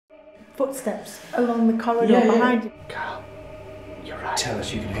footsteps along the corridor behind you. Carl, you're right. Tell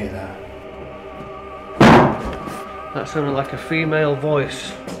us you can hear that. That sounded like a female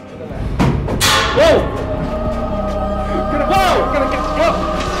voice. Whoa! Whoa! Get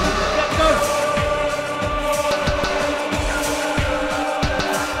go!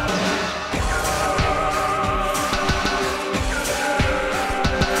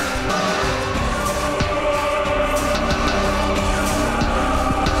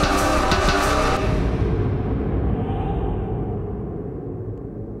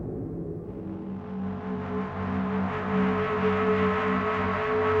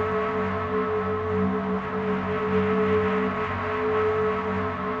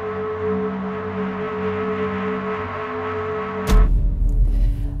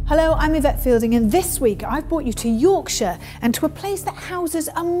 Hello, I'm Yvette Fielding, and this week I've brought you to Yorkshire and to a place that houses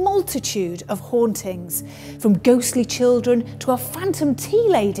a multitude of hauntings, from ghostly children to a phantom tea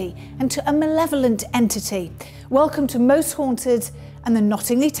lady and to a malevolent entity. Welcome to Most Haunted and the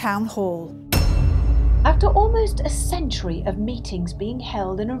Nottingley Town Hall. After almost a century of meetings being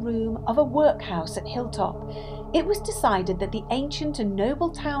held in a room of a workhouse at Hilltop, it was decided that the ancient and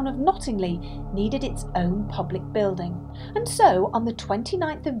noble town of Nottingley needed its own public building. And so, on the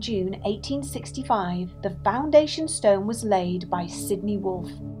 29th of June 1865, the foundation stone was laid by Sidney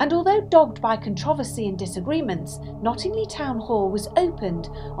Wolfe. And although dogged by controversy and disagreements, Nottingley Town Hall was opened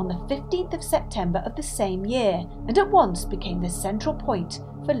on the 15th of September of the same year, and at once became the central point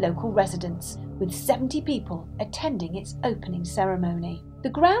for local residents, with 70 people attending its opening ceremony. The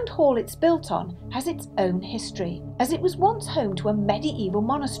ground hall it's built on has its own history, as it was once home to a medieval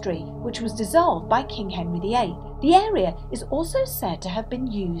monastery, which was dissolved by King Henry VIII. The area is also said to have been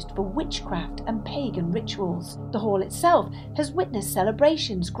used for witchcraft and pagan rituals. The hall itself has witnessed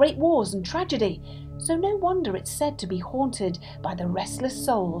celebrations, great wars and tragedy, so no wonder it's said to be haunted by the restless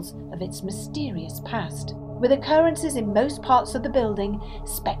souls of its mysterious past. With occurrences in most parts of the building,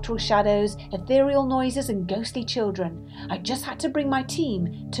 spectral shadows, ethereal noises and ghostly children, I just had to bring my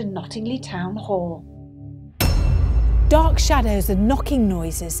team to Nottingley Town Hall. Dark shadows and knocking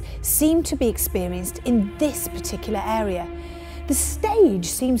noises seem to be experienced in this particular area. The stage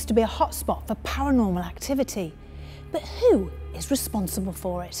seems to be a hotspot for paranormal activity, but who is responsible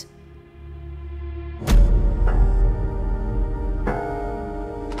for it?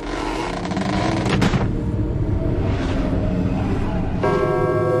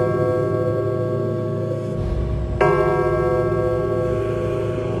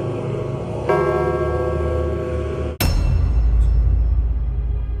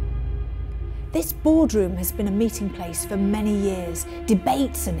 This boardroom has been a meeting place for many years.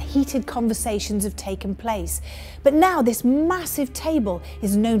 Debates and heated conversations have taken place. But now this massive table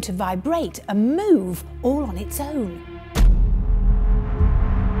is known to vibrate and move all on its own.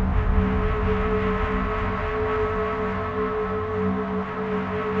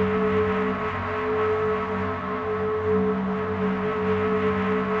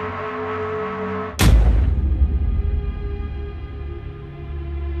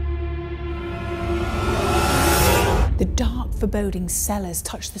 The dark, foreboding cellars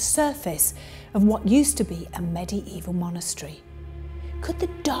touch the surface of what used to be a medieval monastery. Could the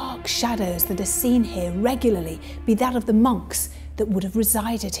dark shadows that are seen here regularly be that of the monks that would have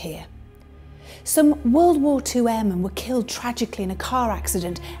resided here? Some World War II airmen were killed tragically in a car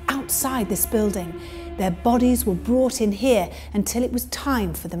accident outside this building. Their bodies were brought in here until it was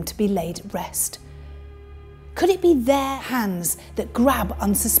time for them to be laid at rest. Could it be their hands that grab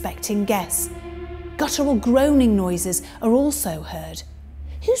unsuspecting guests? Guttural groaning noises are also heard.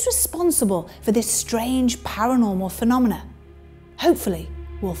 Who's responsible for this strange paranormal phenomena? Hopefully,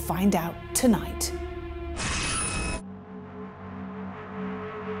 we'll find out tonight.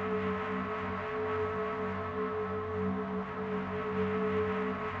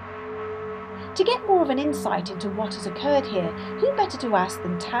 To get more of an insight into what has occurred here, who better to ask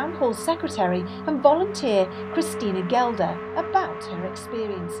than Town Hall Secretary and volunteer Christina Gelder about her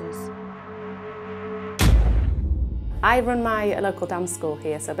experiences. I run my local dance school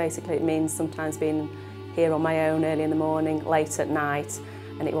here, so basically it means sometimes being here on my own early in the morning, late at night,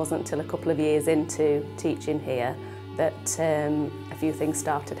 and it wasn't until a couple of years into teaching here that a few things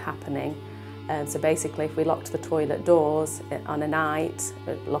started happening. So basically if we locked the toilet doors on a night,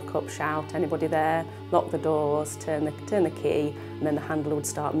 lock up, shout, anybody there, lock the doors, turn the key, and then the handle would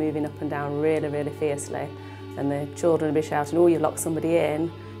start moving up and down really, really fiercely. And the children would be shouting, "Oh, you've locked somebody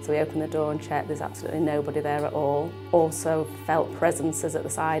in." So we opened the door and checked, there's absolutely nobody there at all. Also felt presences at the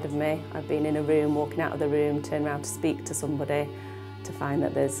side of me. I've been in a room, walking out of the room, turned around to speak to somebody to find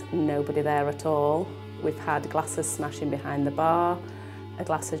that there's nobody there at all. We've had glasses smashing behind the bar. A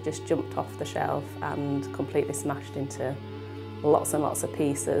glass had just jumped off the shelf and completely smashed into lots and lots of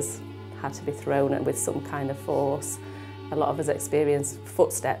pieces, had to be thrown with some kind of force. A lot of us experienced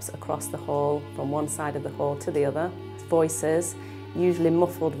footsteps across the hall, from one side of the hall to the other. Voices, usually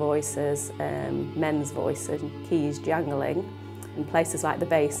muffled voices, men's voices, keys jangling. In places like the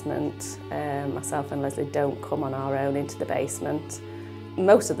basement, myself and Leslie don't come on our own into the basement.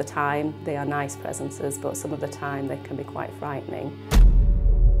 Most of the time they are nice presences, but some of the time they can be quite frightening.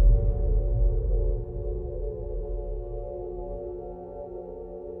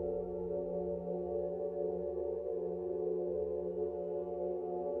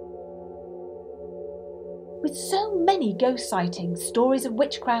 With so many ghost sightings, stories of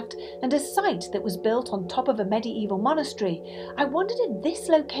witchcraft, and a site that was built on top of a medieval monastery, I wondered if this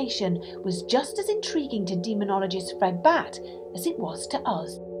location was just as intriguing to demonologist Fred Batt as it was to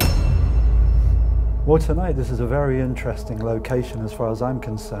us. Well, tonight this is a very interesting location as far as I'm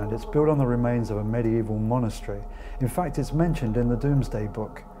concerned. It's built on the remains of a medieval monastery. In fact, it's mentioned in the Doomsday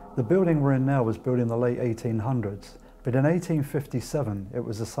Book. The building we're in now was built in the late 1800s, but in 1857 it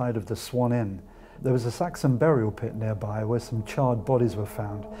was the site of the Swan Inn. There was a Saxon burial pit nearby where some charred bodies were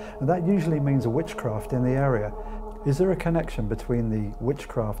found, and that usually means a witchcraft in the area. Is there a connection between the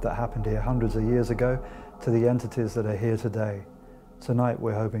witchcraft that happened here hundreds of years ago to the entities that are here today? Tonight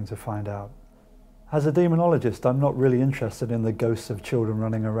we're hoping to find out. As a demonologist, I'm not really interested in the ghosts of children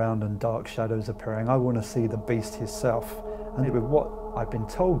running around and dark shadows appearing. I want to see the beast himself. And with what I've been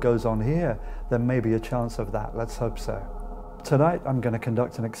told goes on here, there may be a chance of that. Let's hope so. Tonight I'm going to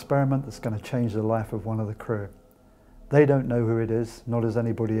conduct an experiment that's going to change the life of one of the crew. They don't know who it is, nor does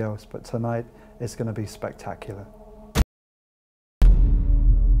anybody else, but tonight it's going to be spectacular.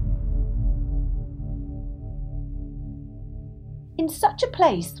 In such a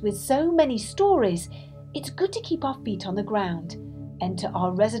place with so many stories, it's good to keep our feet on the ground. Enter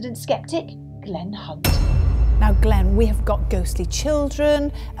our resident skeptic, Glenn Hunt. Now Glenn, we have got ghostly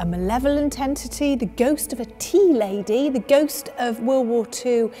children, a malevolent entity, the ghost of a tea lady, the ghost of World War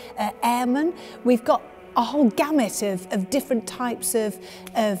II airmen. We've got a whole gamut of different types of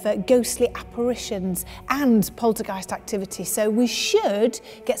ghostly apparitions and poltergeist activity. So we should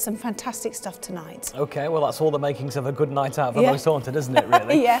get some fantastic stuff tonight. Okay, well that's all the makings of a good night out for Most Haunted, isn't it,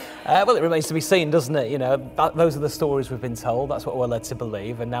 really? Yeah. Well, it remains to be seen, doesn't it? You know, those are the stories we've been told, that's what we're led to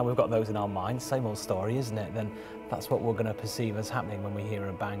believe, and now we've got those in our minds. Same old story, isn't it? Then that's what we're going to perceive as happening when we hear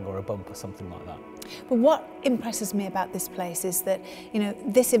a bang or a bump or something like that. But what impresses me about this place is that, you know,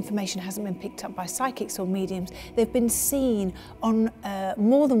 this information hasn't been picked up by psychics or mediums. They've been seen on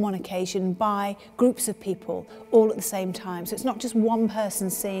more than one occasion by groups of people all at the same time. So it's not just one person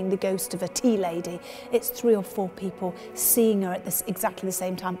seeing the ghost of a tea lady, it's 3 or 4 people seeing her at exactly the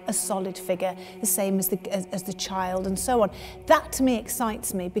same time, a solid figure, the same as the child and so on. That to me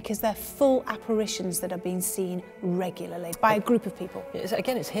excites me because they're full apparitions that are being seen regularly by a group of people.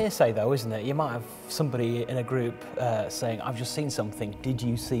 Again, it's hearsay though, isn't it? You might have somebody in a group saying, I've just seen something, did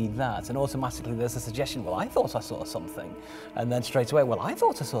you see that? And automatically there's a suggestion, well, I thought I saw something. And then straight away, well, I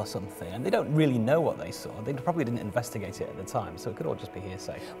thought I saw something. And they don't really know what they saw. They probably didn't investigate it at the time, so it could all just be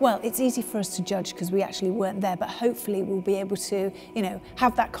hearsay. Well, it's easy for us to judge because we actually weren't there, but hopefully we'll be able to, you know,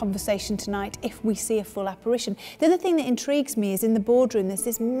 have that conversation tonight if we see a full apparition. The other thing that intrigues me is in the boardroom, there's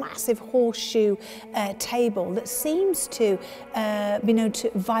this massive horseshoe table that seems to, you know,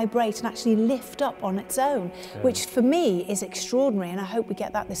 to vibrate and actually lift up on its own, which for me is extraordinary, and I hope we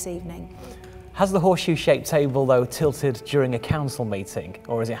get that this evening. Has the horseshoe-shaped table, though, tilted during a council meeting,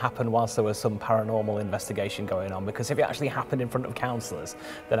 or has it happened whilst there was some paranormal investigation going on? Because if it actually happened in front of councillors,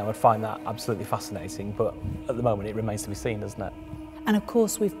 then I would find that absolutely fascinating, but at the moment it remains to be seen, doesn't it? And of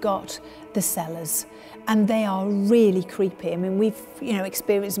course we've got the cellars, and they are really creepy. I mean, we've, you know,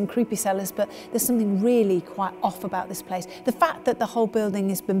 experienced some creepy cellars, but there's something really quite off about this place. The fact that the whole building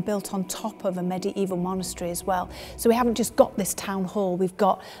has been built on top of a medieval monastery as well. So we haven't just got this town hall, we've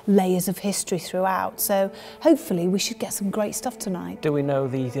got layers of history throughout. So hopefully we should get some great stuff tonight. Do we know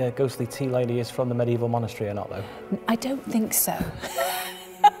the ghostly tea lady is from the medieval monastery or not, though? I don't think so.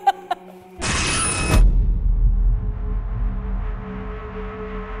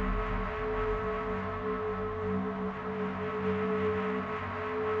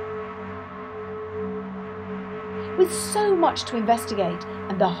 With so much to investigate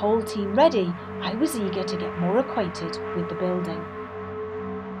and the whole team ready, I was eager to get more acquainted with the building.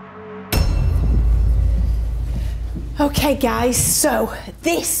 Okay guys, so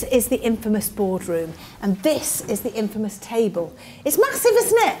this is the infamous boardroom and this is the infamous table. It's massive,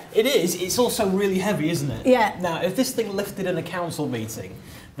 isn't it? It is. It's also really heavy, isn't it? Yeah. Now, if this thing lifted in a council meeting,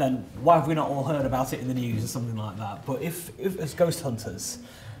 then why have we not all heard about it in the news or something like that? But if as ghost hunters,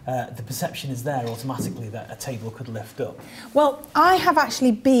 the perception is there automatically that a table could lift up. Well, I have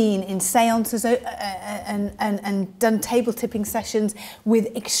actually been in seances and done table tipping sessions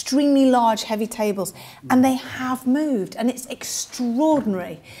with extremely large, heavy tables, and they have moved, and it's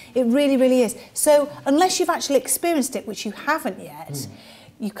extraordinary. It really, really is. So unless you've actually experienced it, which you haven't yet,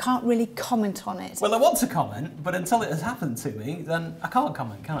 you can't really comment on it. Well, I want to comment, but until it has happened to me, then I can't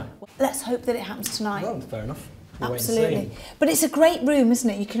comment, can I? Let's hope that it happens tonight. Well, fair enough. We'll Absolutely. But it's a great room, isn't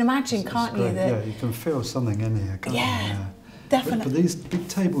it? You can imagine, can't you? That, yeah, you can feel something in here, can't you? Yeah, definitely. But these big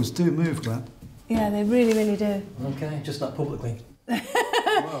tables do move, Glenn. Yeah, they really, really do. Okay, just not publicly.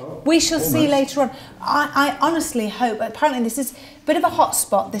 We shall see later on. I honestly hope, apparently this is a bit of a hot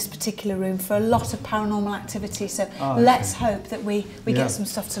spot, this particular room, for a lot of paranormal activity, so let's hope that we get some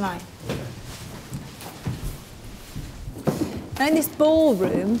stuff tonight. Now in this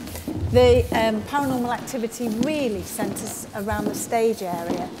ballroom, the paranormal activity really centres around the stage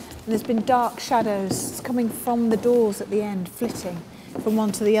area, and there's been dark shadows coming from the doors at the end, flitting from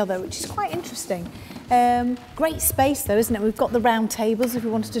one to the other, which is quite interesting. Great space though, isn't it? We've got the round tables if we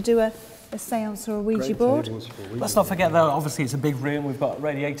wanted to do a seance or a Ouija board. Let's not forget though, obviously it's a big room, we've got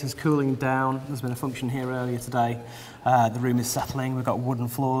radiators cooling down, there's been a function here earlier today. The room is settling, we've got wooden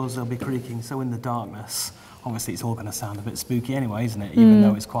floors, they'll be creaking, so in the darkness, obviously it's all going to sound a bit spooky anyway, isn't it? Even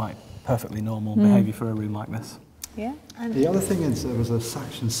though it's quite perfectly normal behaviour for a room like this. Yeah. And the other thing is there was a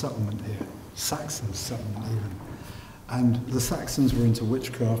Saxon settlement here, Saxon settlement even. And the Saxons were into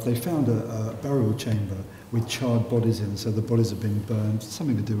witchcraft. They found a burial chamber with charred bodies in, so the bodies have been burned,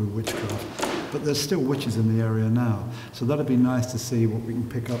 something to do with witchcraft. But there's still witches in the area now. So that'd be nice to see what we can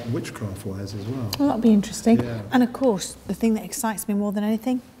pick up witchcraft-wise as well. well, that'll be interesting. Yeah. And of course, the thing that excites me more than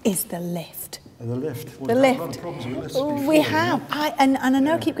anything is the lift. The lift. The lift. A lot of problems with lifts before, We have. And I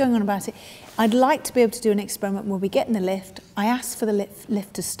know I keep going on about it. I'd like to be able to do an experiment where we get in the lift. I ask for the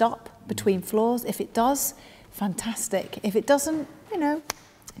lift to stop between floors. If it does, fantastic. If it doesn't, you know,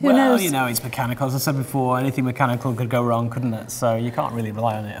 who knows? Well, you know, it's mechanical. As I said before, anything mechanical could go wrong, couldn't it? So you can't really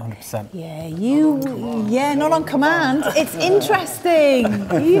rely on it 100%. Yeah, not on command. It's interesting.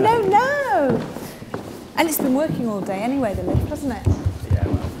 You don't know. And it's been working all day anyway, the lift, hasn't it? Yeah,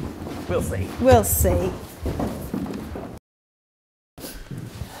 well, we'll see. We'll see.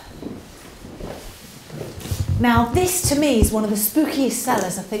 Now, this to me is one of the spookiest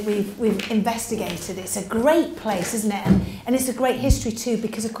cellars I think we've investigated. It's a great place, isn't it? And it's a great history too,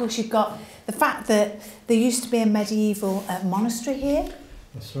 because of course you've got the fact that there used to be a medieval monastery here.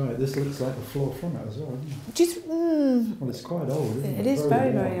 That's right. This looks like the floor from it as well, doesn't it? Just, Well, it's quite old, isn't it? It is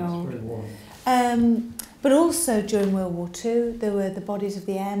very, very old. It's very warm. But also during World War II, there were the bodies of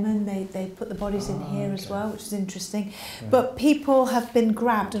the airmen. They put the bodies in here as well, which is interesting. Yeah. But people have been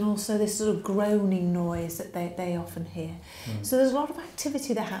grabbed, and also this sort of groaning noise that they often hear. So there's a lot of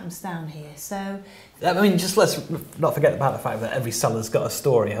activity that happens down here. So I mean, just let's not forget about the fact that every cellar's got a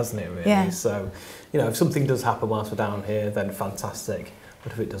story, hasn't it, really? Yeah. So, you know, if something does happen whilst we're down here, then fantastic.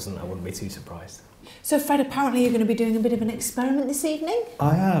 But if it doesn't, I wouldn't be too surprised. So Fred, apparently you're going to be doing a bit of an experiment this evening?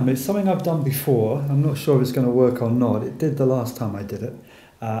 I am. It's something I've done before. I'm not sure if it's going to work or not. It did the last time I did it.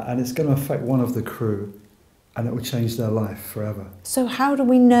 And it's going to affect one of the crew, and it will change their life forever. So how do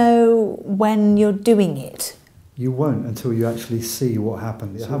we know when you're doing it? You won't until you actually see what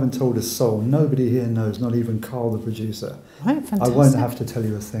happens. You haven't told a soul. Nobody here knows, not even Carl, the producer. Right, fantastic. I won't have to tell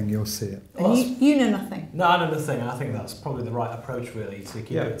you a thing. You'll see it. And you know nothing? No, I know nothing. I think that's probably the right approach, really, to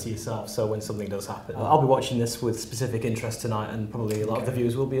keep it to yourself. So when something does happen, I'll be watching this with specific interest tonight, and probably a lot of the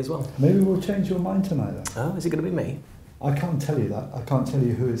viewers will be as well. Maybe we'll change your mind tonight then. Oh, is it going to be me? I can't tell you that. I can't tell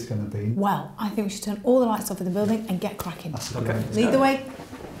you who it's going to be. Well, I think we should turn all the lights off in the building and get cracking. Okay. Lead the way.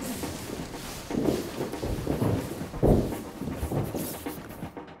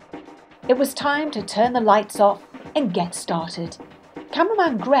 It was time to turn the lights off and get started.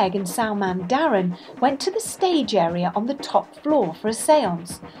 Cameraman Greg and soundman Darren went to the stage area on the top floor for a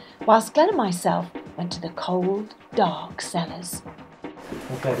séance, whilst Glenn and myself went to the cold, dark cellars.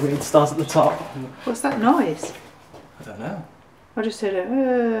 Okay, we need to start at the top. What's that noise? I don't know. I just heard it.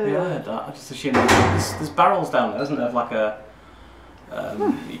 Yeah, I heard that. I just assumed there's barrels down there, isn't there? Of like a...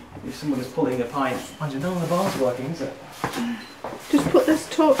 if someone is pulling a pint, imagine none of the bar's working, is it? Just put this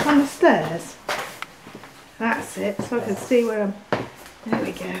torch on the stairs. That's it, so I can see where I'm... There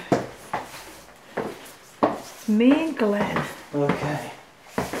we go. It's me and Glenn. Okay.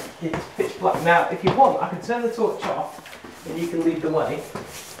 It's pitch black. Now, if you want, I can turn the torch off and you can lead the way.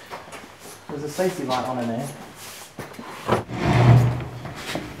 There's a safety light on in there.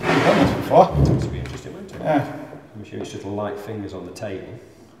 You've done this before. It's going to be interesting, won't it? Yeah. I'm sure it's just light fingers on the table.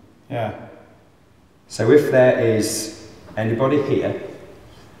 Yeah. So if there is anybody here,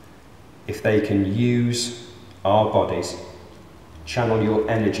 if they can use our bodies, channel your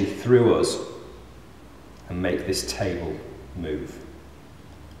energy through us and make this table move.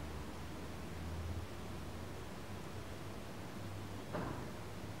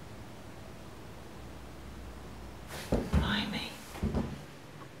 Blimey.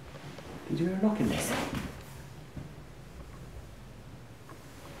 Did you hear a knocking there?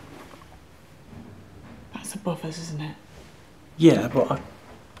 That's above us, isn't it? Yeah, but I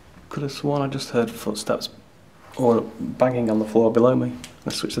could have sworn I just heard footsteps or banging on the floor below me.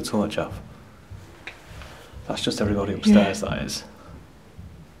 Let's switch the torch off. That's just everybody upstairs, that is.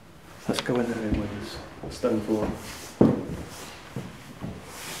 Let's go in the room with this stone floor.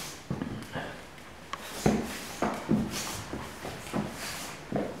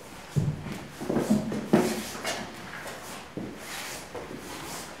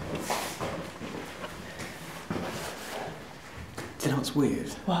 Do you know what's weird?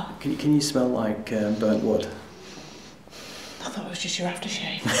 What? Can you smell like burnt wood? I thought it was just your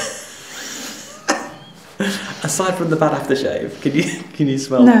aftershave. Aside from the bad aftershave, can you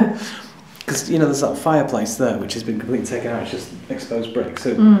smell? No. Because you know there's that fireplace there which has been completely taken out. It's just exposed brick.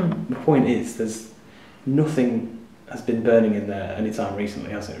 So the point is, there's nothing has been burning in there any time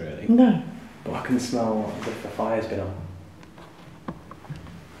recently, has it really? No. But I can smell as if the fire's been on.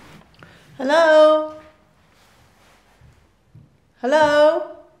 Hello?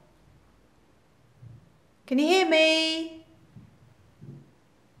 Hello? Can you hear me?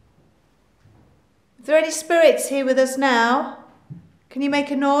 Is there any spirits here with us now? Can you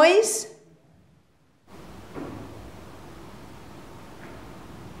make a noise?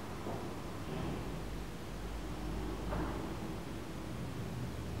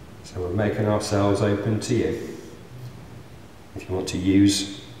 So we're making ourselves open to you. If you want to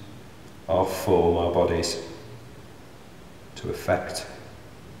use our form, our bodies, to affect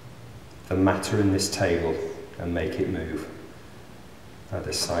the matter in this table and make it move,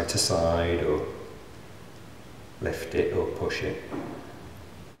 either side to side or lift it or push it.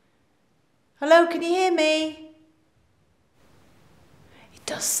 Hello, can you hear me? It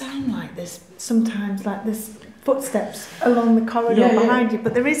does sound like this sometimes, like there's footsteps along the corridor behind you,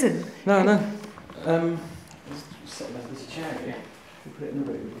 but there isn't. No. There's a chair here. We'll put it in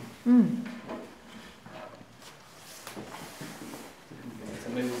the room. To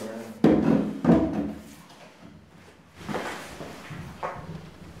move around.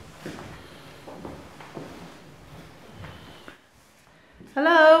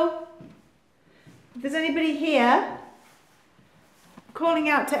 Hello? If there's anybody here, I'm calling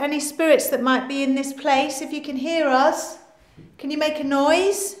out to any spirits that might be in this place. If you can hear us, can you make a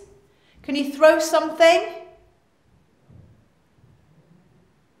noise? Can you throw something?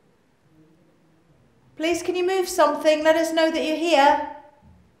 Please, can you move something? Let us know that you're here.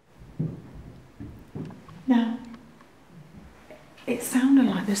 No. It sounded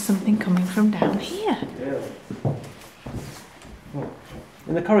like there's something coming from down here. Yeah.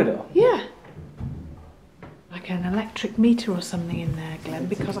 In the corridor? Yeah. Like an electric meter or something in there, Glenn,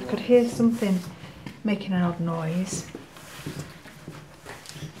 because I could hear something making an odd noise.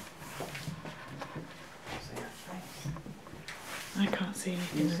 I can't see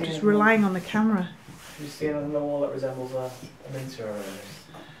anything. I'm just relying on the camera. Do you see anything on the wall that resembles a meter or anything?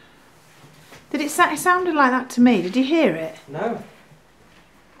 Did it sounded like that to me? Did you hear it? No.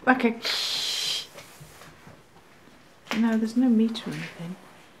 Like a... No, there's no meter or anything.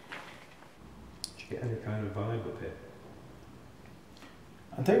 Do you get any kind of vibe up here?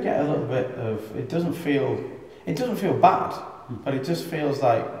 I do get a little bit of, it doesn't feel bad, but it just feels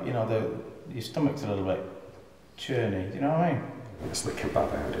like, you know, your stomach's a little bit churny, do you know what I mean? It's the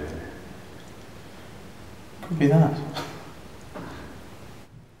kebab out, isn't it? Could be that.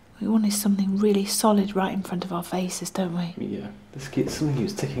 We wanted something really solid right in front of our faces, don't we? Yeah. Something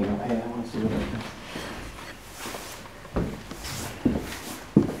keeps ticking up here. I want to see what it is.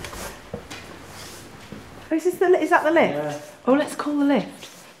 Oh, is that the lift? Yeah. Oh, let's call the lift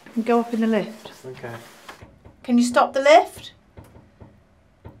and go up in the lift. Okay. Can you stop the lift?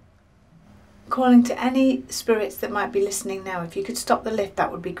 Calling to any spirits that might be listening now. If you could stop the lift,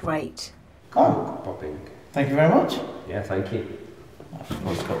 that would be great. Oh, Popping. thank you very much. Yeah, thank you.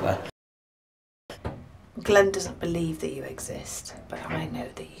 What's got there? Glenn doesn't believe that you exist, but I know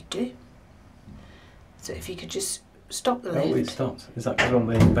that you do. So if you could just stop the lift. Oh, it stopped. Is that because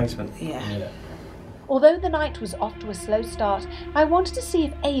we're in the basement? Yeah. Although the night was off to a slow start, I wanted to see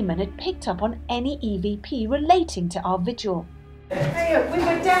if Eamon had picked up on any EVP relating to our vigil. Hey, we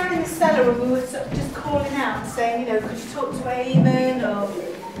were down in the cellar and we were sort of just calling out and saying, you know, could you talk to Eamon or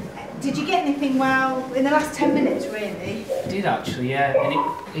Did you get anything in the last 10 minutes, really? I did actually, yeah.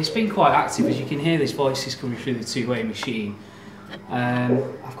 And it's been quite active, as you can hear these voices coming through the two-way machine.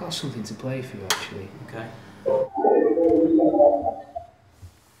 I've got something to play for you, actually. Okay.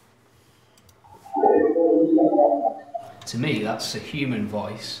 To me, that's a human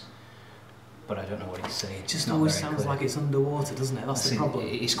voice, but I don't know what he's saying. It just always sounds like it's underwater, doesn't it? That's the problem.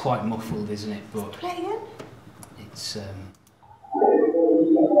 It's quite muffled, isn't it? But play again. It's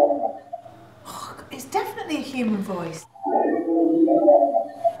it's definitely a human voice.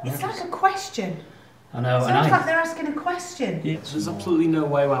 It's like a question. I know. It sounds like they're asking a question. Yeah, there's absolutely no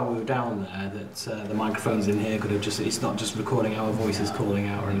way while we were down there that the microphones in here could have it's not just recording our voices calling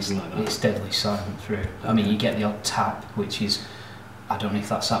out or anything like that. It's deadly silent through. I mean, you get the odd tap, which is, I don't know if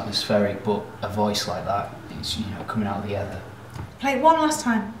that's atmospheric, but a voice like that, it's, you know, coming out of the ether. Play it one last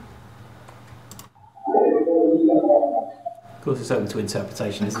time. Of course, it's open to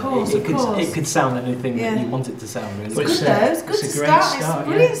interpretation, isn't it? It could sound anything that you want it to sound, really. It's good though, it's good to start. It's a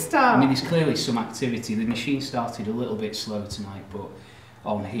brilliant start. I mean, there's clearly some activity. The machine started a little bit slow tonight, but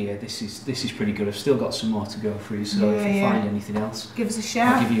on here, this is pretty good. I've still got some more to go through, so if you find anything else, give us a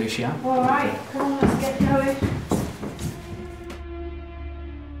shout. I'll give you a shout. All right, come on, let's get going.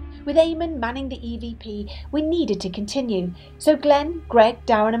 With Eamon manning the EVP, we needed to continue, so Glenn, Greg,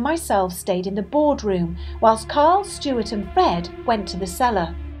 Darren and myself stayed in the boardroom, whilst Carl, Stuart and Fred went to the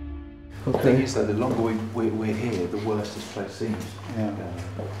cellar. The thing is that the longer we're here, the worse this place seems. Yeah.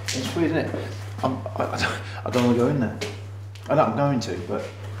 It's weird, isn't it? I don't want to go in there. I know I'm going to, but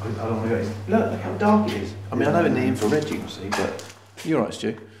I don't want to go in. Look how dark it is. I mean, I know in the infrared you can see, but you're right,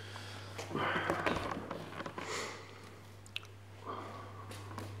 Stu.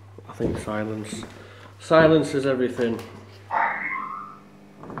 I think silence. Silence is everything.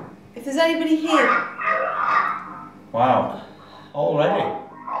 If there's anybody here. Wow. Already?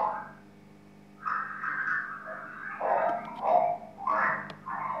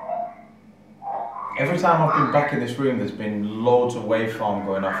 Every time I've been back in this room, there's been loads of waveform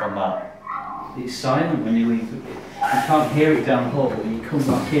going off on that. It's silent when you leave. You can't hear it down the hall, but when you come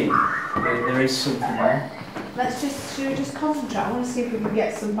back in, there is something there. Should we just concentrate? I want to see if we can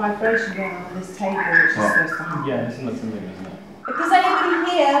get some vibration going on this table, which is supposed to happen. Yeah, it's in the room, isn't it? If there's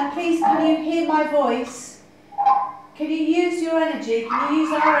anybody here, please can you hear my voice? Can you use your energy? Can you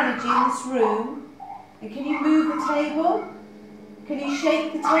use our energy in this room? And can you move the table? Can you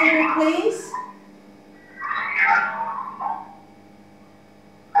shake the table, please?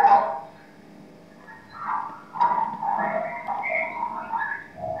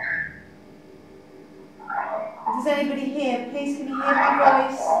 If there's anybody here, please can you hear my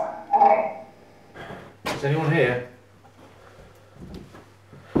voice? Is anyone here?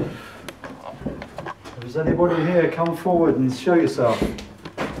 If there's anybody here, come forward and show yourself.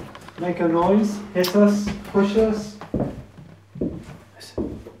 Make a noise, hit us, push us.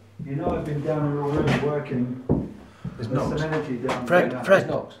 You know I've been down in your room working. There's some energy down Fred, there. Fred.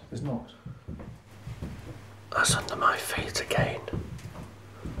 There's knocks. That's under my feet again.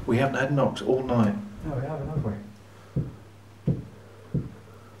 We haven't had knocks all night. No, we haven't, have we?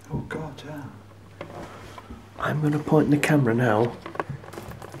 Oh God, yeah. I'm going to point the camera now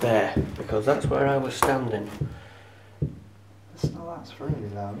there, because that's where I was standing. That's really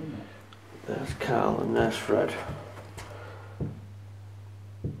loud, isn't it? There's Carl and there's Fred.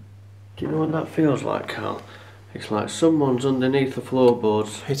 Do you know what that feels like, Carl? It's like someone's underneath the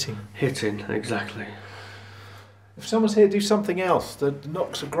floorboards. Hitting, exactly. If someone's here, do something else. The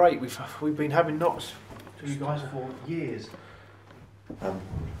knocks are great. We've been having knocks for you guys for years.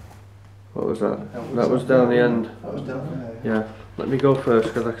 What was that? That was down the end. That was down there. Yeah. Let me go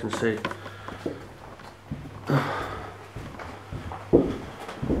first because I can see.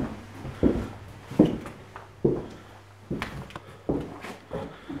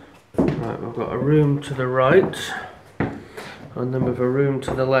 Right, we've got a room to the right and then we've a room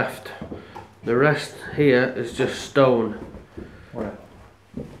to the left. The rest here is just stone. Where?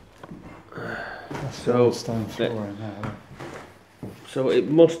 So, stone flooring now. So it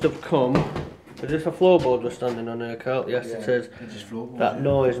must have come. Is this a floorboard we're standing on here, Carl? Yes, it is. That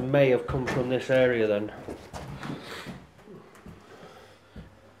noise may have come from this area then.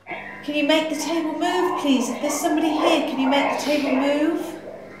 Can you make the table move, please? If there's somebody here, can you make the table move?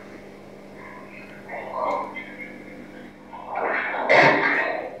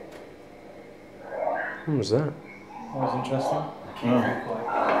 What was that? That was interesting.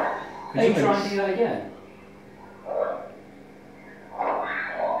 Are you trying to do that again?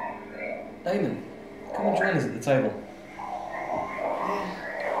 Damon, come and join us at the table.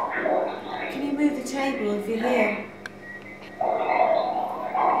 Can you move the table if you're here?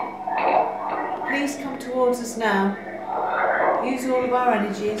 please come towards us now. Use all of our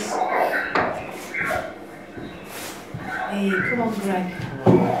energies. Hey, come on,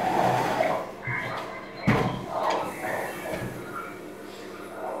 Greg.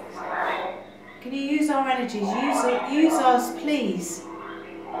 Can you use our energies? Use us, please.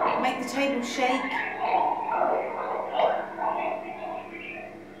 Make the table shake.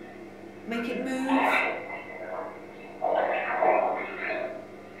 Make it move.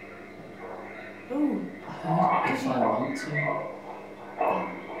 Ooh. If I want to.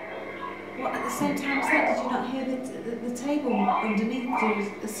 What, at the same time as that, did you not hear the table underneath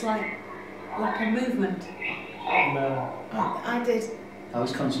do a slight, like a movement? No. I did. I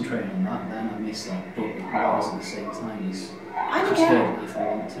was concentrating on that then, I missed that, but what I was at the same time is I just don't heard care. it if I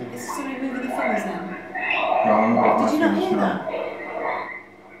want to. Is somebody moving the fingers then? No, I'm not. Did you not hear that?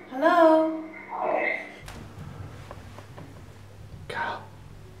 Hello? Carl,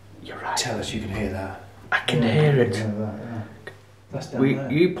 you're right. Tell us you can hear that. I can hear it. That's down there.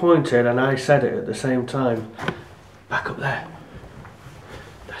 You pointed and I said it at the same time. Back up there.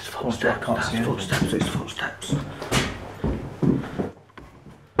 There's footsteps. I can't see That's anything. footsteps. It's footsteps.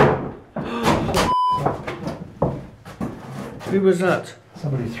 Who was that?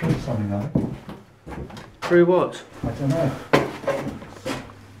 Somebody threw something at it. Through what? I don't know.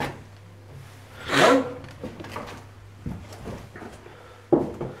 Hello?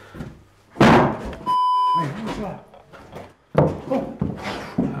 Hey, what was that?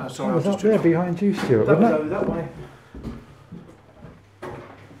 Sorry, It was up there behind you, Stuart, That was wasn't over that way.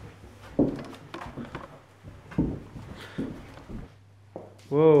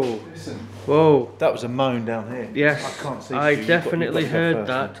 Whoa. Listen, Whoa. that was a moan down here. Yes, I can't see. I Stu. definitely You've got to heard go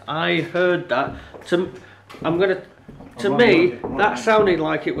first. that. I heard that. I'm gonna. To right me, behind you, right that behind sounded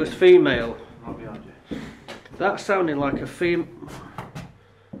like it was female. Right behind you. That sounded like a Jeez,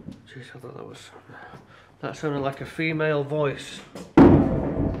 I thought that was. That sounded like a female voice.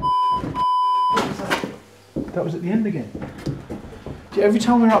 That was at the end again. Every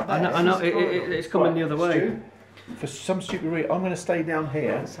time we're up there, I know it's coming the other way. Stu, for some stupid reason, I'm going to stay down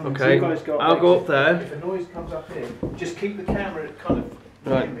here. Okay, You guys go I'll go up there. If a noise comes up here, just keep the camera kind of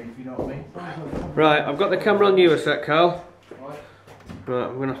Right. near me, if you know what I mean. Right, I've got the camera on you a sec, Carl. Right. Right,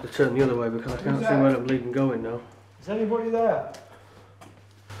 I'm going to have to turn the other way because I can't see where I'm bleeding going now. Is anybody there?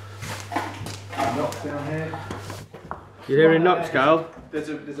 Knock down here. You're hearing knocks, Carl? There's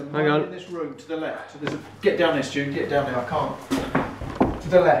a Hang man on. in this room to the left. So there's a, get down there, Stu. Get down there. I can't. To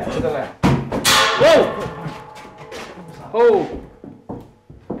the left. To the left. Whoa! Oh!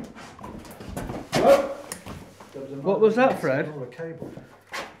 What was that, Fred? Oh, a cable.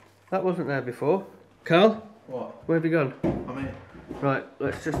 That wasn't there before. Carl, What? where have you gone? I'm here. Right,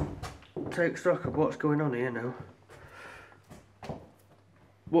 let's just take stock of what's going on here now.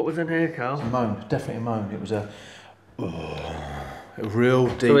 What was in here, Carl? A moan. Definitely a moan. It was a real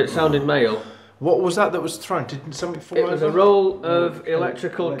deep. So it sounded male. What was that was thrown? Did something fall It over? was a roll of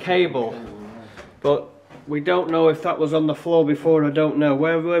electrical cable, but we don't know if that was on the floor before. I don't know.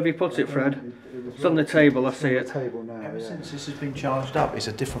 Where have you put it, Fred? It's on the table. I see it. Table now. Ever Yeah. since this has been charged up, it's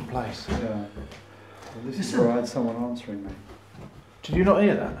a different place. Yeah. Well, this is where I had someone answering me. Did you not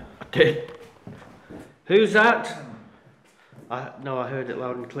hear that? I did. Who's that? No, I heard it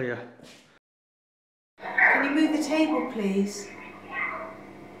loud and clear. Can you move the table, please?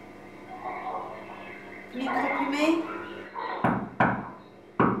 Can you copy me?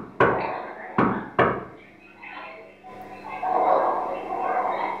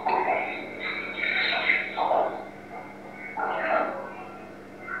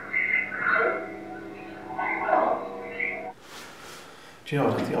 Do you know,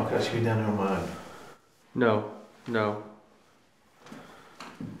 I don't think I could actually be down there on my own. No, no.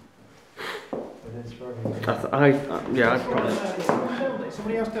 Yeah, I'd probably.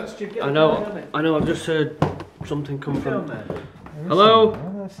 Somebody else down, Stu, get I down know. there. I know. I've just heard something come Down from. there. Hello?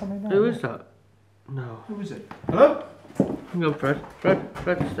 There's something there. Who is that? No. Who is it? Hello? Hang on, Fred.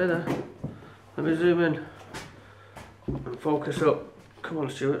 Fred, stay there. Let me zoom in and focus up. Come on,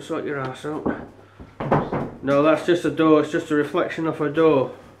 Stuart, sort your ass out. No, that's just a door. It's just a reflection off a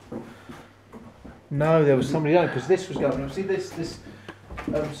door. No, there was somebody else because this was going on. See this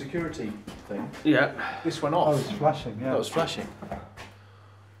security thing? Yeah. This went Oh, off. it's flashing, yeah. That was flashing.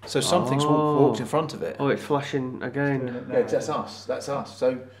 So something's Oh. walked in front of it. Oh, it's flashing again. Yeah, that's us. That's us.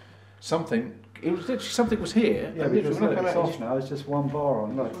 So something. It was literally something was here. Yeah, and because literally when I look, came it's out, off now, there's just one bar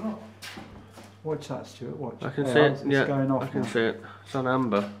on, look. it went off. Watch that, Stuart, watch. I can Yeah, see it. it's Yeah, going off I can now. see it. It's on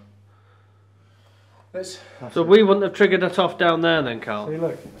amber. Let's. So we wouldn't have triggered that off down there then, Carl? See,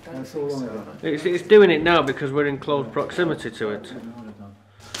 look, that's all on it. It's doing it now because we're in close proximity to it.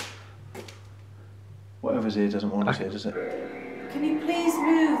 Whatever's here doesn't want us here, does it? Can you please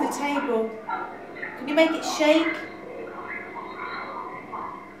move the table? Can you make it shake?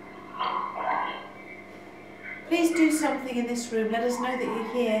 Please do something in this room. Let us know that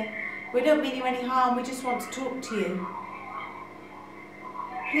you're here. We don't mean you any harm. We just want to talk to you.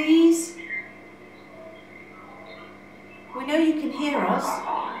 Please. We know you can hear us.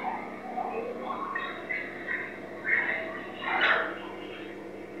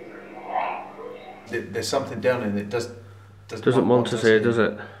 There's something down in it that doesn't want us here, does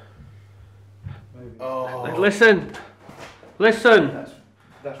it? Oh. Listen! Listen!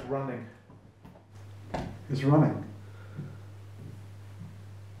 That's running. It's running.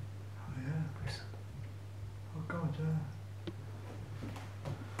 Oh yeah. Oh God, yeah.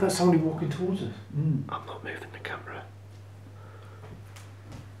 That's somebody walking towards us. I'm not moving the camera.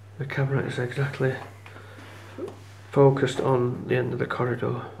 The camera is exactly focused on the end of the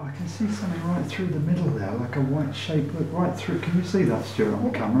corridor. I can see something right through the middle there, like a white shape. Look right through. Can you see that, Stuart, on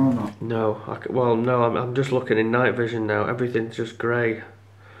the camera or not? No, well, no, I'm just looking in night vision now. Everything's just grey.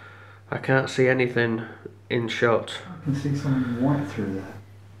 I can't see anything in shot. I can see something white through there.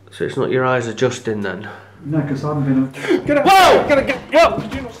 So it's not your eyes adjusting then? No, because I haven't been. Get out! Whoa! Get up!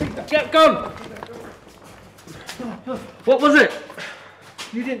 Did you not see that? Get gone! What was it?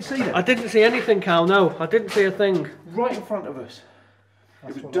 You didn't see that? I didn't see anything, Cal. No, I didn't see a thing. Right in front of us.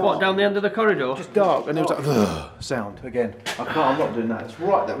 It was dark. What, down the end of the corridor? Just dark, and there was like sound again. I'm not doing that. It's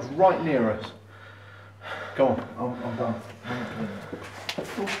right. That was right near us. Go on. I'm done.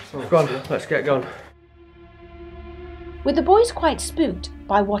 Go on, let's get going. With the boys quite spooked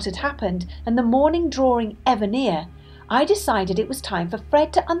by what had happened and the morning drawing ever near, I decided it was time for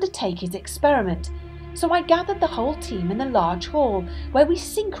Fred to undertake his experiment. So I gathered the whole team in the large hall where we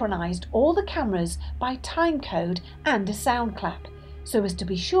synchronised all the cameras by time code and a sound clap, so as to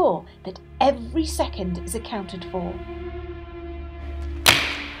be sure that every second is accounted for.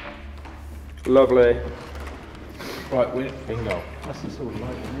 Lovely. Right, bingo. That's the sort of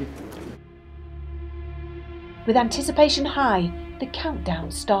light we need. With anticipation high, the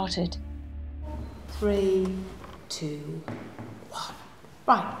countdown started. 3, 2, 1.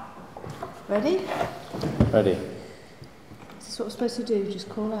 Right. Ready? Ready. Is this what we're supposed to do? Just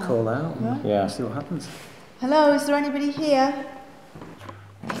call out? Call out. Right? Yeah. See what happens. Hello, is there anybody here?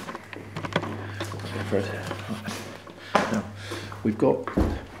 Fred. Now, we've got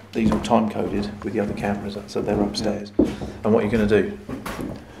these all time coded with the other cameras, so they're upstairs. And what are you going to do?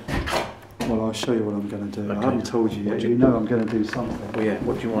 Well, I'll show you what I'm going to do. Okay. I haven't told you yet. You know I'm going to do something. Well, yeah.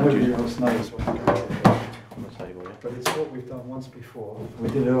 What do you want to do? Nobody else knows what I'm going to do. On the table, yeah. But it's what we've done once before. We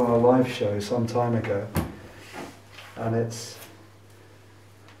did it on a live show some time ago, and it's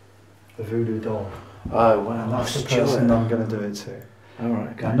the voodoo doll. Oh wow! And that's the person I'm going to do it to. All right.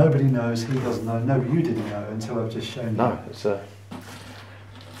 Okay. Now, nobody knows. He doesn't know. No, you didn't know until I've just shown you. No, it's But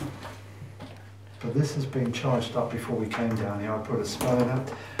this has been charged up before we came down here. I put a spell in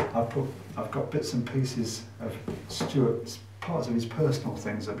it. I've got bits and pieces of Stuart's, parts of his personal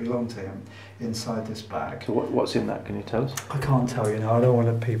things that belong to him inside this bag. So what's in that? Can you tell us? I can't tell you now. I don't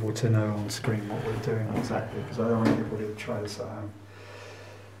want people to know on screen what we're doing exactly, because I don't want people to try this at home.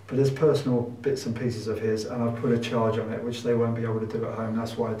 But there's personal bits and pieces of his, and I've put a charge on it, which they won't be able to do at home.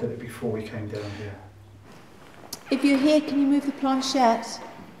 That's why I did it before we came down here. If you're here, can you move the planchette?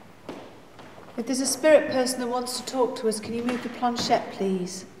 If there's a spirit person that wants to talk to us, can you move the planchette,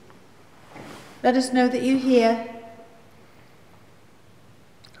 please? Let us know that you're here.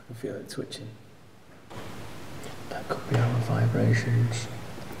 I can feel it twitching. That could be our vibrations.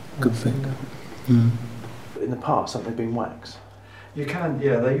 Good thing. In the past, haven't they been wax? You can,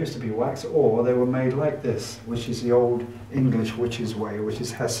 yeah, they used to be wax, or they were made like this, which is the old English witch's way, which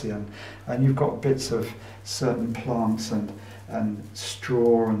is Hessian. And you've got bits of certain plants and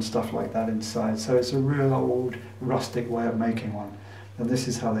straw and stuff like that inside. So it's a real old rustic way of making one. And this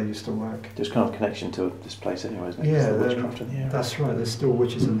is how they used to work. There's kind of connection to this place anyway, isn't it? Yeah, the witchcraft in the area. That's right, there's still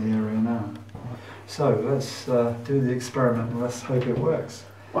witches in the area now. So let's do the experiment and let's hope it works.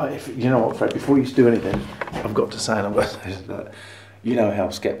 Well, you know what, Fred, before you do anything, I've got to say, and I've got to say that you know how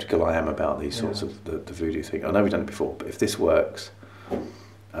sceptical I am about these sorts of the voodoo thing. I know we've done it before, but if this works,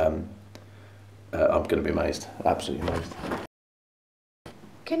 I'm going to be amazed, absolutely amazed.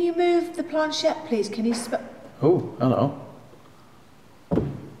 Can you move the planchette, please? Can you Oh, hello.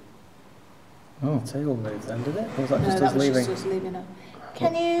 Oh, table moved then, did it? Or was that just us leaving? Just us leaving it.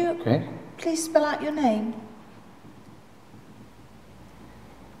 Can you please spell out your name?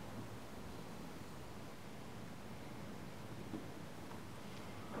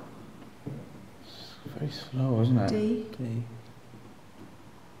 Very slow, isn't it? D.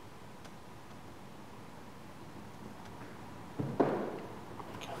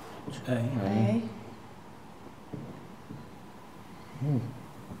 A. Ooh.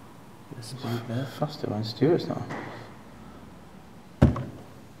 There's a big there. Faster than Stuart's now.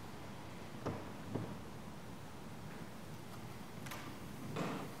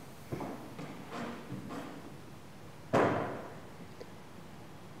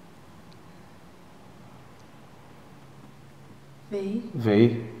 V.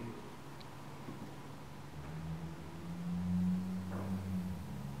 V.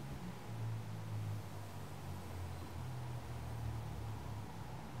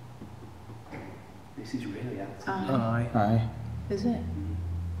 This is really active. I. I. Is it?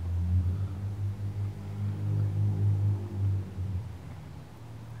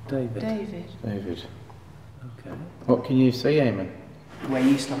 David. David. David. Okay. What can you see, Eamon? When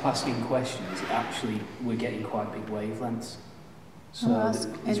you stop asking questions, we're getting quite big wavelengths. So ask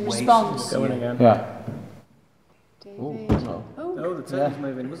there's in waves- response. Going again. Yeah. David. Oh, Oh, the table's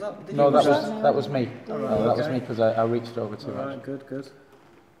moving. Was that? Did no, you that was was me. Oh, right, That was okay. me because I reached over too All much. right, good, good.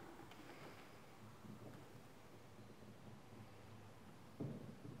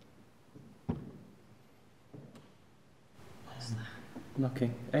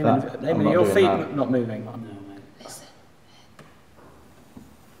 Knocking. I'm Eamon, not your doing feet that. not moving. No, mate.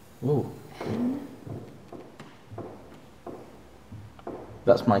 Ooh.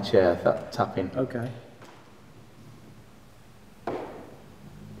 That's my chair, that tapping. Okay.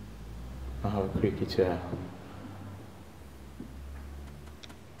 I have a creaky chair.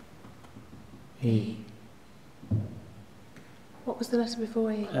 E. What was the letter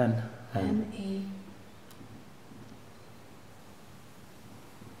before E? N. N. E.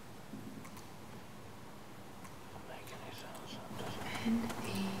 N.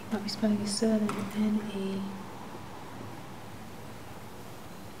 E. Might be spelling his surname. N. E.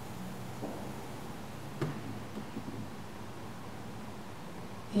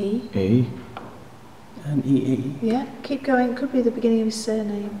 E. E. N-E-E. Yeah, keep going. Could be the beginning of his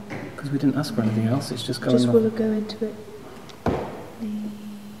surname. Because we didn't ask for anything else, it's just going Just on. will go into it.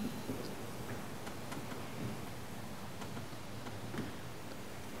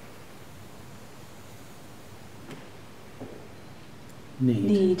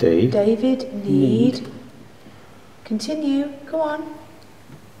 Need. D. David, need. Continue. Go on.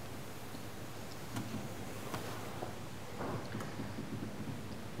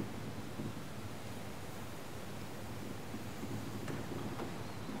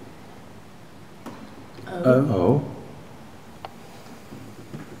 O.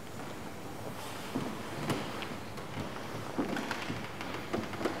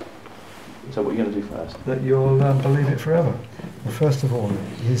 So what are you going to do first? That you'll believe it forever. Well, first of all,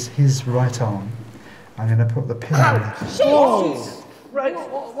 his right arm, I'm going to put the pin in it. Oh! Right.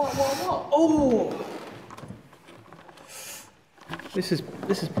 What? Oh! This is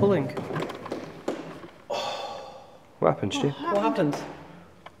pulling. What happened, Stu? What happened?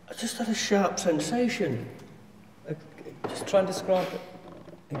 I just had a sharp sensation. Just try and describe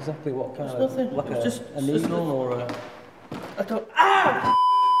exactly what kind of... nothing. Like It's just a needle or a... I don't. Ah!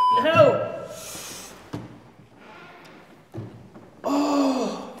 Hell!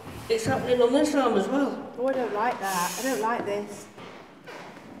 Oh! It's happening on this arm as well. Oh, I don't like that. I don't like this.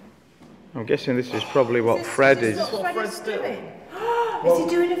 I'm guessing this is probably what Fred is. Is what Fred's doing? Is he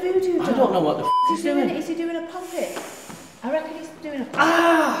doing a voodoo doll? I don't know what the f Is he doing? Is he doing a puppet? I reckon he's doing a puppet.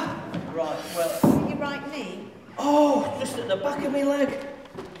 Ah! Right, well. Your right knee. Oh, just at the back of my leg.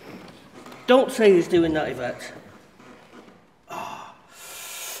 Don't say he's doing that, Yvette.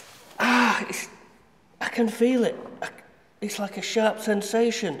 I can feel it. It's like a sharp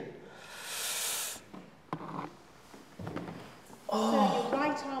sensation. So your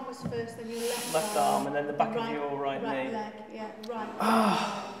right arm was first, then your left arm, and then the back your of your right knee. leg, yeah,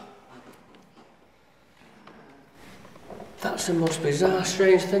 right. That's the most bizarre,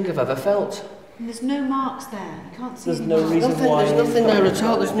 strange thing I've ever felt. And there's no marks there. You can't see There's any no marks. reason why... There's nothing there at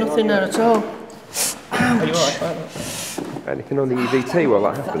all. There's nothing there at all. Are you alright? Anything on the EVT while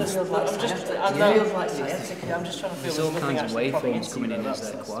that happens? Feels like sciatica. I'm just trying to feel There's all kinds of waveforms coming in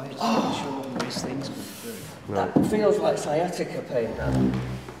as they're quiet. Sure, these things come through. That feels like sciatica pain now.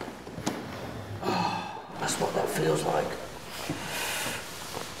 That's what that feels like.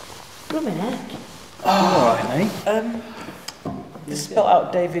 Blooming heck. Alright, mate. You spelled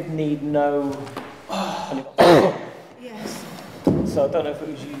out David need no... Yes. So I don't know if it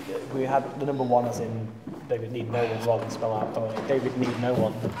was you, we had the number one as in David need no one rather than spell out David need no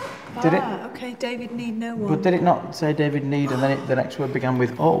one. Did it? Okay, David need no one. But did it not say David need and then the next word began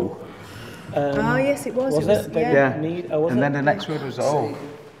with O? Oh, yes, it was. Was it was, it? David Yeah. need, oh, was And it? then the next word was O.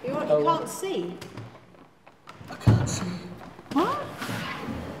 You can't see. I can't see. What?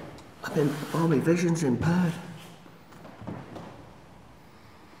 All my vision's impaired.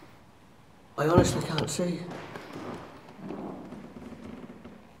 I honestly can't see.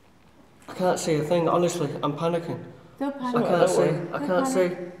 I can't see a thing, honestly, I'm panicking. Don't panic. I can't see, I can't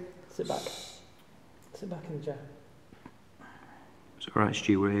see. Sit back. Sit back in the chair. It's all right,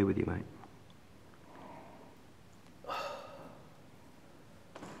 Stu, we're here with you, mate.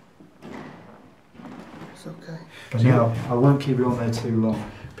 It's okay. But now, I won't keep you on there too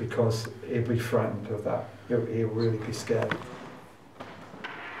long because he'll be frightened of that. He'll really be scared.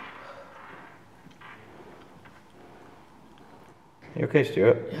 You okay,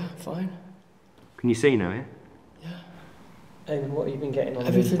 Stuart? Yeah, fine. Can you see now, yeah? Yeah. Eamon, what have you been getting on?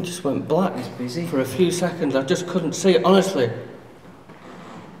 Everything just went black. It's busy. For a few seconds, I just couldn't see it, honestly.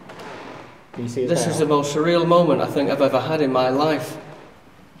 Can you see it This now? is the most surreal moment I think I've ever had in my life.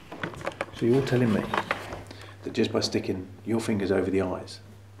 So you're telling me that just by sticking your fingers over the eyes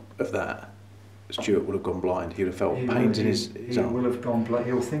of that, Stuart would have gone blind. He would have felt pains in his He arm. will have gone blind.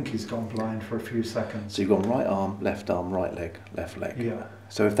 He'll think he's gone blind for a few seconds. So you've gone right arm, right leg, left leg. Yeah.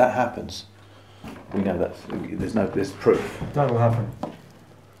 So if that happens, we know that there's proof. That'll happen.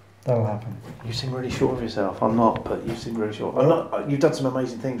 That'll happen. You seem really sure of yourself. I'm not, but you seem really sure. I'm not. You've done some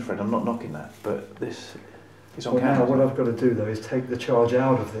amazing things, Fred. I'm not knocking that, but this is on Well, now camera. what I've got to do though is take the charge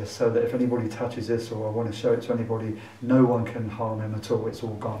out of this so that if anybody touches this or I want to show it to anybody, no one can harm him at all. It's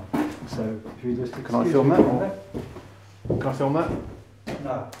all gone. So if you just Can I film that? Can I film that?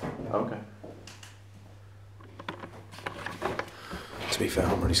 No. Okay. To be fair,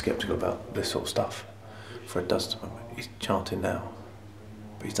 I'm really sceptical about this sort of stuff. Fred does. He's chanting now,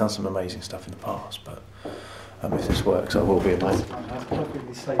 but he's done some amazing stuff in the past. But if this works, I will be amazing. That's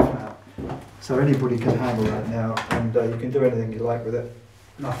perfectly safe now. So anybody can handle that now, and you can do anything you like with it.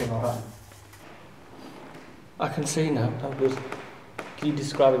 Nothing will happen. I can see now. How good. Can you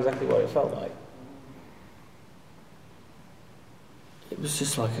describe exactly what it felt like? It was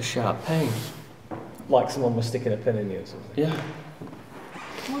just like a sharp pain. Like someone was sticking a pin in you or something? Yeah.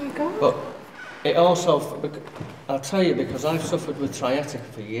 Oh my God. But it also, I'll tell you, because I've suffered with sciatica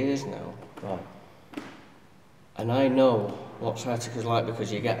for years now. Right. And I know what sciatica is like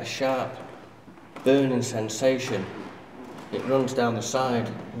because you get a sharp burning sensation. It runs down the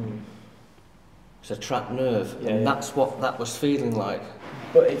side. It's a trapped nerve, and that's what that was feeling like.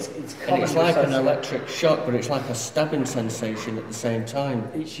 But it's and it's like an electric shock, but it's like a stabbing sensation at the same time.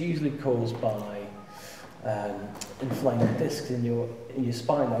 It's usually caused by inflamed discs in your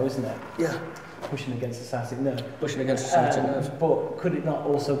spine, though, isn't it? Yeah. Pushing against the sciatic nerve. Pushing against the sciatic nerve. But could it not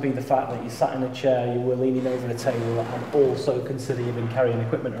also be the fact that you sat in a chair, you were leaning over a table, and also consider you've been carrying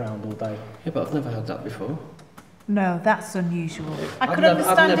equipment around all day? Yeah, but I've never had that before. No, that's unusual. I've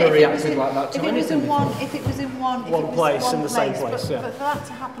never reacted like that to if it was anything in one, if it was in one, if One it was place, one in the same place, but, yeah. But for that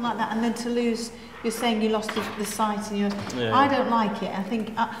to happen like that, and then to lose, you're saying you lost the sight, and Yeah. I don't like it. I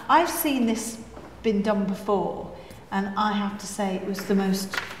think I've seen this been done before, and I have to say it was the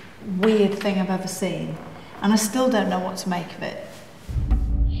most weird thing I've ever seen, and I still don't know what to make of it.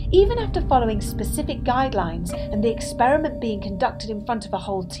 Even after following specific guidelines and the experiment being conducted in front of a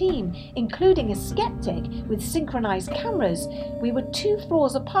whole team, including a skeptic with synchronized cameras, we were 2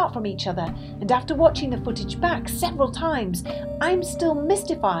 floors apart from each other, and after watching the footage back several times, I'm still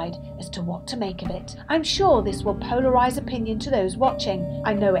mystified as to what to make of it. I'm sure this will polarize opinion to those watching.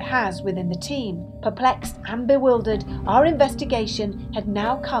 I know it has within the team. Perplexed and bewildered, our investigation had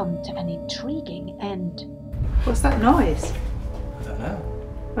now come to an intriguing end. What's that noise? I don't know.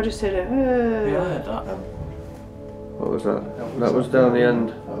 I just heard Yeah, I heard that. What was that? That was down the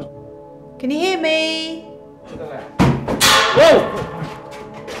end. Can you hear me? Whoa!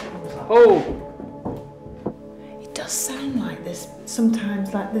 Oh! It does sound like this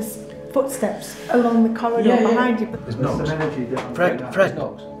sometimes, like there's footsteps along the corridor behind you. But There's knocks. Fred. There's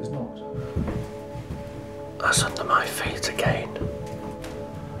knocks. That's under my feet again.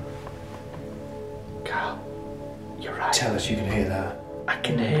 Carl, you're right. Tell us you can hear that. I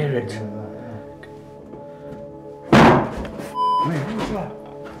can hear it. Do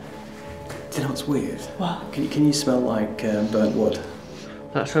you know what's weird? What? Can you smell like burnt wood?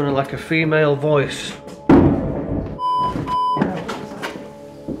 That sounded like a female voice.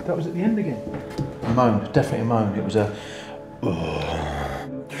 That was at the end again. A moan, definitely a moan. It was a.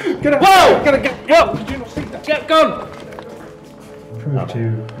 Get up! Whoa! Gotta get up! Did you not see that? Get gone! Proved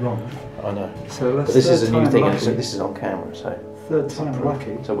you wrong. I know. So But this is a new thing. So this is on camera. So. Third time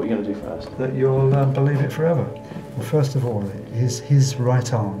lucky So what are you going to do first? that you'll believe it forever. Well, first of all, is his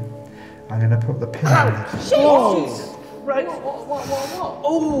right arm. I'm going to put the pin in it. Whoa! Right. What?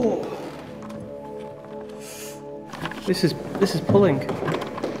 Oh! This is pulling.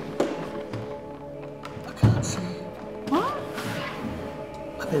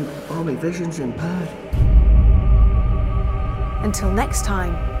 then all my vision's impaired. Until next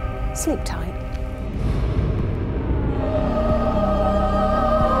time, sleep tight.